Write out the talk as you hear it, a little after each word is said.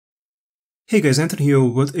Hey guys, Anthony here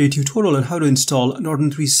with a tutorial on how to install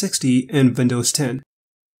Norton 360 in Windows 10.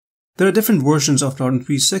 There are different versions of Norton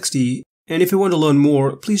 360, and if you want to learn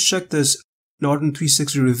more, please check this Norton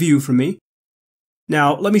 360 review from me.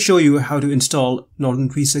 Now, let me show you how to install Norton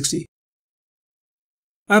 360.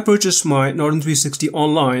 I purchased my Norton 360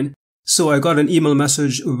 online, so I got an email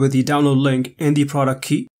message with the download link and the product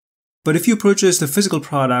key. But if you purchase the physical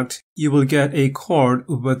product, you will get a card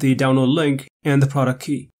with the download link and the product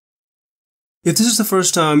key. If this is the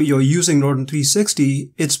first time you're using Norton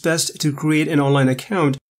 360, it's best to create an online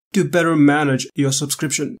account to better manage your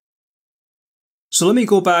subscription. So let me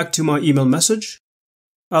go back to my email message.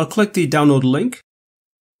 I'll click the download link,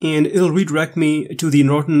 and it'll redirect me to the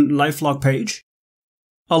Norton LifeLock page.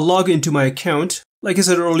 I'll log into my account. Like I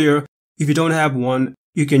said earlier, if you don't have one,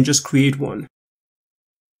 you can just create one.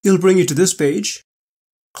 It'll bring you to this page.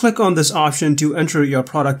 Click on this option to enter your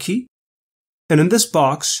product key, and in this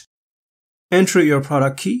box, enter your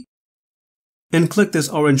product key and click this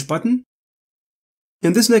orange button.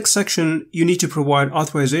 In this next section, you need to provide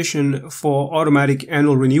authorization for automatic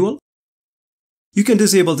annual renewal. You can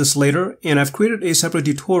disable this later, and I've created a separate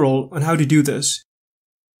tutorial on how to do this.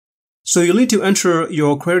 So you'll need to enter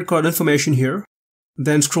your credit card information here,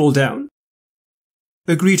 then scroll down,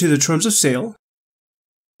 agree to the terms of sale,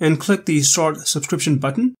 and click the Start Subscription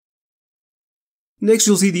button. Next,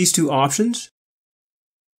 you'll see these two options.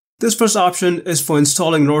 This first option is for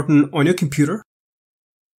installing Norton on your computer.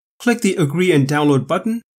 Click the Agree and Download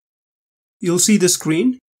button. You'll see this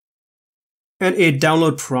screen and a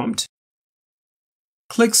download prompt.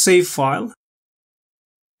 Click Save File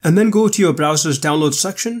and then go to your browser's download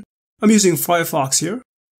section. I'm using Firefox here.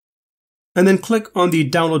 And then click on the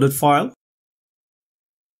downloaded file.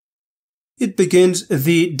 It begins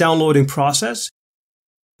the downloading process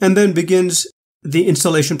and then begins the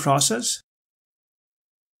installation process.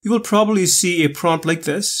 You will probably see a prompt like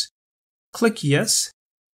this. Click Yes,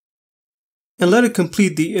 and let it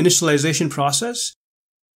complete the initialization process.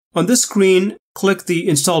 On this screen, click the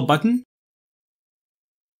Install button.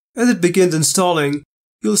 As it begins installing,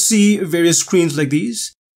 you'll see various screens like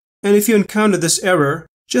these. And if you encounter this error,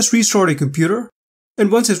 just restart your computer.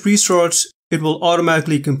 And once it restarts, it will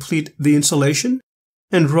automatically complete the installation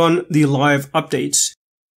and run the live updates.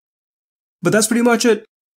 But that's pretty much it.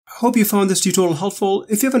 I hope you found this tutorial helpful.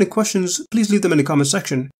 If you have any questions, please leave them in the comment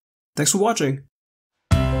section. Thanks for watching.